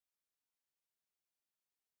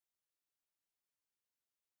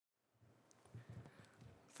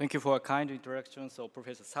Thank you for a kind introduction, so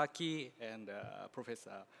Professor Saki and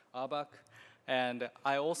Professor Arbach. And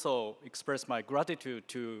I also express my gratitude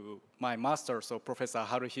to my master, so Professor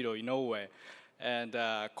Haruhiro Inoue, and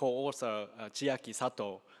co-author Chiaki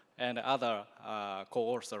Sato, and other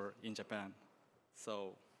co-author in Japan.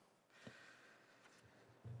 So,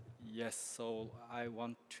 yes, so I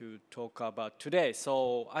want to talk about today.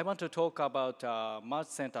 So I want to talk about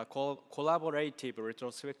Multicenter collaborative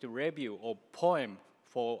retrospective review of poem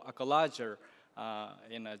for achalasia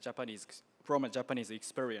from a Japanese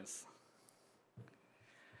experience.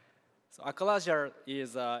 So achalasia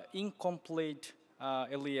is incomplete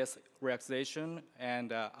LES relaxation and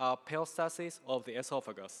perostasis of the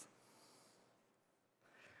esophagus.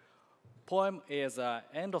 Poem is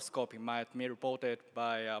endoscopic myotomy reported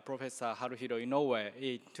by Professor Haruhiro Inoue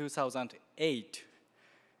in 2008.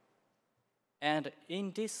 And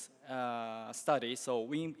in this study, so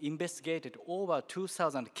we investigated over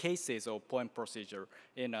 2,000 cases of poem procedure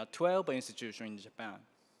in 12 institutions in Japan.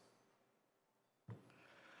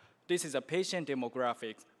 This is a patient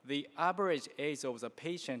demographic. The average age of the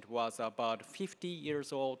patient was about 50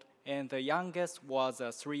 years old, and the youngest was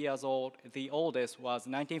 3 years old. The oldest was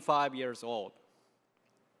 95 years old.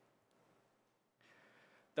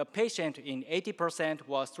 The patient in 80%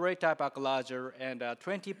 was straight type achalasia, and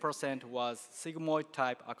 20% was sigmoid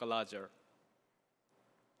type achalasia.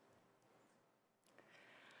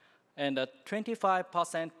 And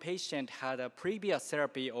 25% patient had a previous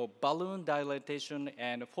therapy of balloon dilatation,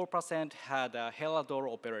 and 4% had a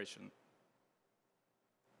Hironari operation.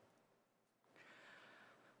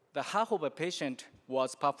 The half of the patient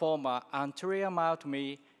was performed anterior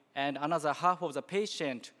myotomy, and another half of the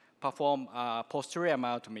patient performed posterior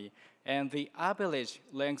myotomy. And the average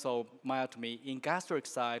length of myotomy in gastric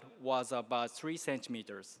side was about 3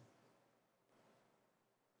 centimeters.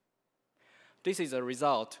 This is a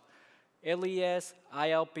result. LES,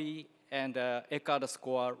 ILP, and ECAD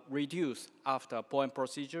score reduced after poem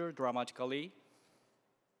procedure dramatically.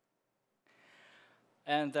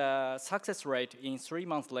 And the success rate in 3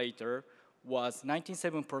 months later was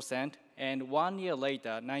 97%, and 1 year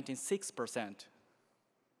later, 96%.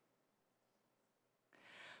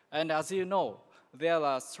 And as you know, there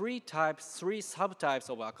are three subtypes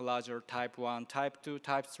of achalasia: type 1, type 2,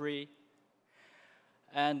 type 3.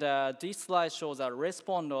 And this slide shows a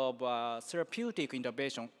response of therapeutic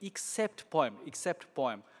intervention except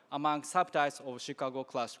poem among subtypes of Chicago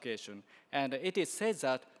classification. And it is said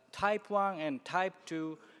that type 1 and type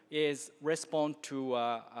 2 is respond to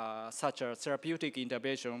such a therapeutic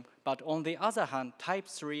intervention, but on the other hand, type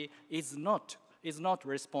 3 is not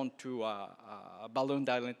respond to balloon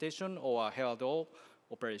dilatation or Hironari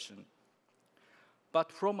operation.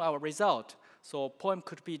 But from our result, so poem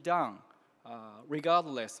could be done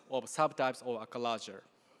regardless of subtypes of achalasia.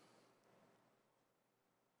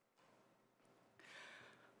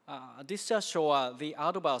 This just shows the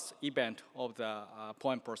adverse event of the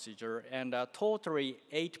poem procedure, and totally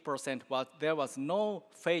 8%, but there was no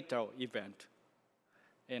fatal event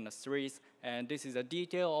in the series. And this is a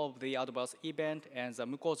detail of the adverse event, and the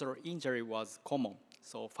mucosal injury was common,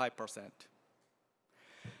 so 5%.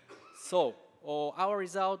 So our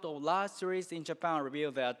result of last series in Japan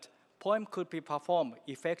revealed that poem could be performed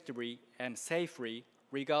effectively and safely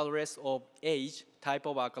regardless of age, type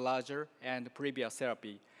of achalasia, and previous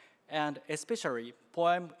therapy. And especially,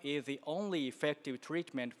 poem is the only effective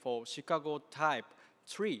treatment for Chicago type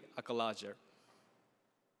 3 achalasia.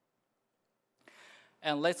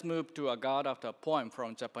 And let's move to a guard after poem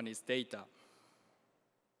from Japanese data.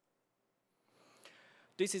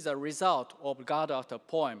 This is a result of guard after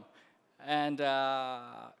poem. And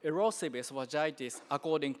erosive esophagitis,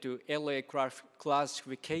 according to LA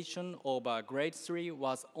classification of grade 3,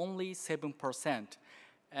 was only 7%.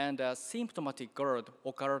 And symptomatic GERD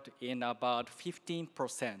occurred in about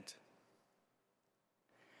 15%.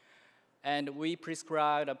 And we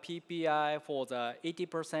prescribed a PPI for the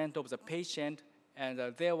 80% of the patient, and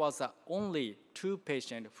there was only 2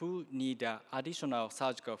 patients who need additional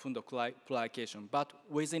surgical fundoplication, but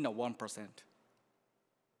within 1%.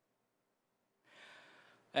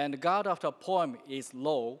 And guard after poem is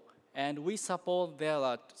low, and we suppose there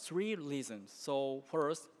are 3 reasons. So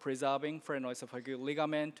first, preserving phrenoesophageal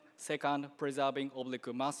ligament. Second, preserving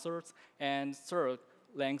oblique muscles. And third,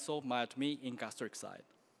 length of myotomy in gastric side.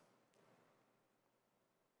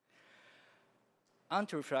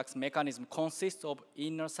 Anti-reflux mechanism consists of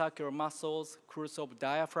inner circular muscles, crus of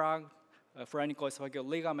diaphragm, phrenicoesophageal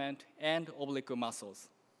ligament, and oblique muscles.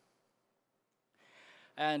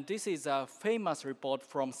 And this is a famous report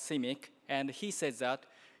from CIMIC, and he says that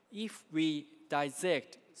if we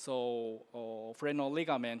dissect Frenal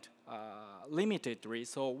ligament limitedly,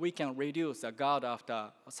 so we can reduce the GERD after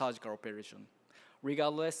a surgical operation,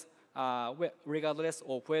 regardless of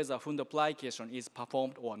whether fundoplication is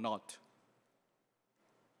performed or not.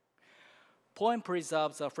 POEM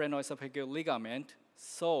preserves the phrenoesophageal ligament,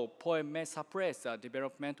 so POEM may suppress the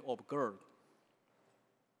development of GERD.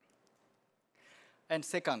 And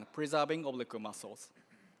second, preserving oblique muscles.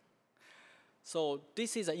 So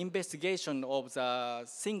this is an investigation of the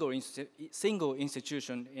single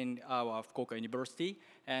institution in our Fukuoka University.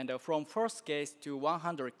 And from first case to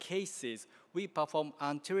 100 cases, we perform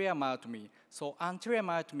anterior myotomy. So anterior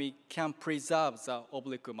myotomy can preserve the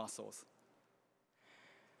oblique muscles.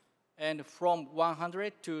 And from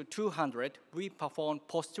 100 to 200, we perform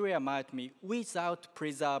posterior myotomy without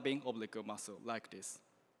preserving oblique muscle, like this.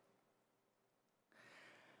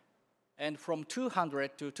 And from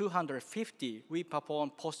 200 to 250, we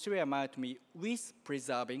perform posterior myotomy with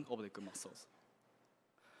preserving oblique muscles.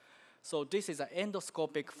 So this is an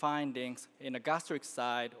endoscopic findings in the gastric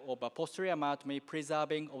side of a posterior myotomy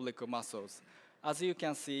preserving oblique muscles. As you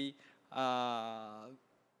can see,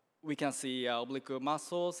 we can see oblique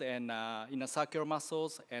muscles and inner circular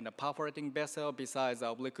muscles and a perforating vessel besides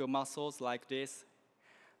oblique muscles like this.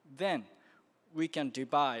 Then we can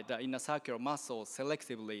divide the inner circular muscles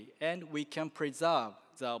selectively, and we can preserve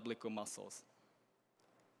the oblique muscles.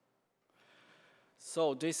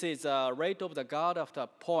 So this is the rate of the GERD after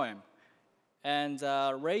POEM. And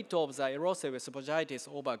the rate of the erosive esophagitis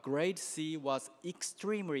over grade C was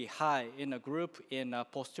extremely high in a group in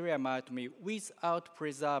posterior myotomy without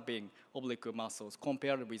preserving oblique muscles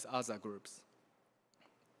compared with other groups.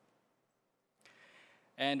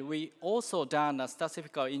 And we also done a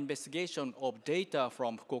statistical investigation of data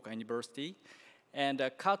from Fukuoka University, and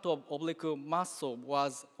the cut of oblique muscle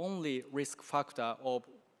was only risk factor of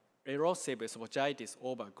erosive esophagitis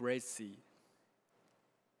over grade C.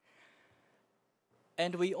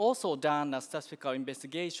 And we also done a statistical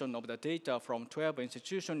investigation of the data from 12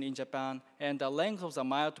 institutions in Japan, and the length of the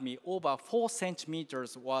myotomy over 4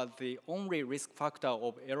 centimeters was the only risk factor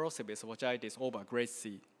of erosive esophagitis over grade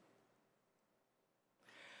C.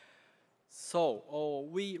 So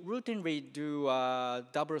we routinely do a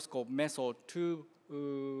double scope method to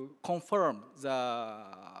confirm the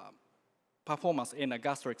performance in the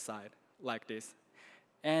gastric side like this.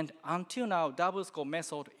 And until now, double scope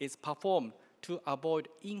method is performed to avoid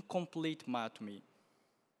incomplete myotomy.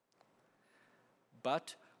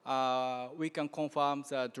 But we can confirm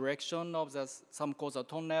the direction of the submucosal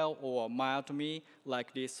tunnel or myotomy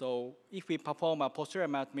like this. So if we perform a posterior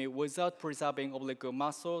myotomy without preserving oblique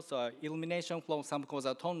muscles, elimination from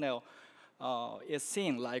submucosal tunnel is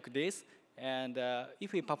seen like this. And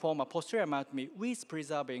if we perform a posterior myotomy with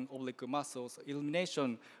preserving oblique muscles,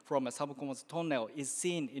 elimination from a submucosal tunnel is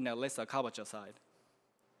seen in a lesser curvature side.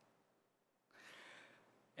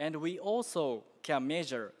 And we also can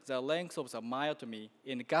measure the length of the myotomy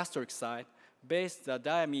in the gastric side based on the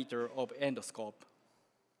diameter of endoscope.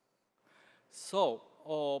 So,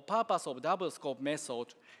 purpose of double scope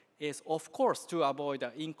method is, of course, to avoid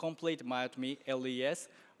the incomplete myotomy, LES,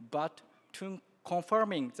 but to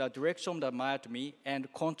confirming the direction of the myotomy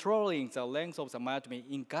and controlling the length of the myotomy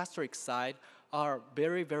in gastric side are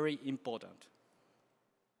very, very important.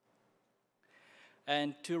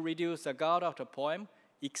 And to reduce the GERD after POEM,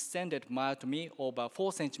 extended myotomy over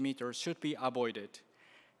 4 centimeters should be avoided.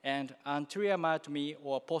 And anterior myotomy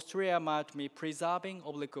or posterior myotomy preserving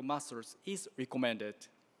oblique muscles is recommended.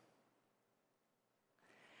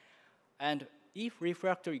 And if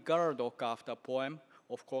refractory GERD occurs after POEM,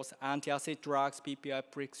 of course, antacid drugs, PPI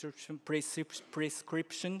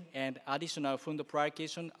prescription, and additional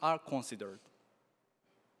fundoplication are considered.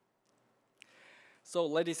 So,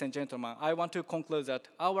 ladies and gentlemen, I want to conclude that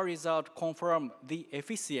our result confirm the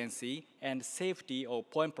efficiency and safety of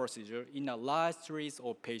POEM procedure in a large series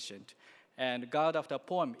of patients. And GERD after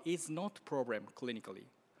POEM is not a problem clinically.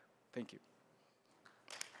 Thank you.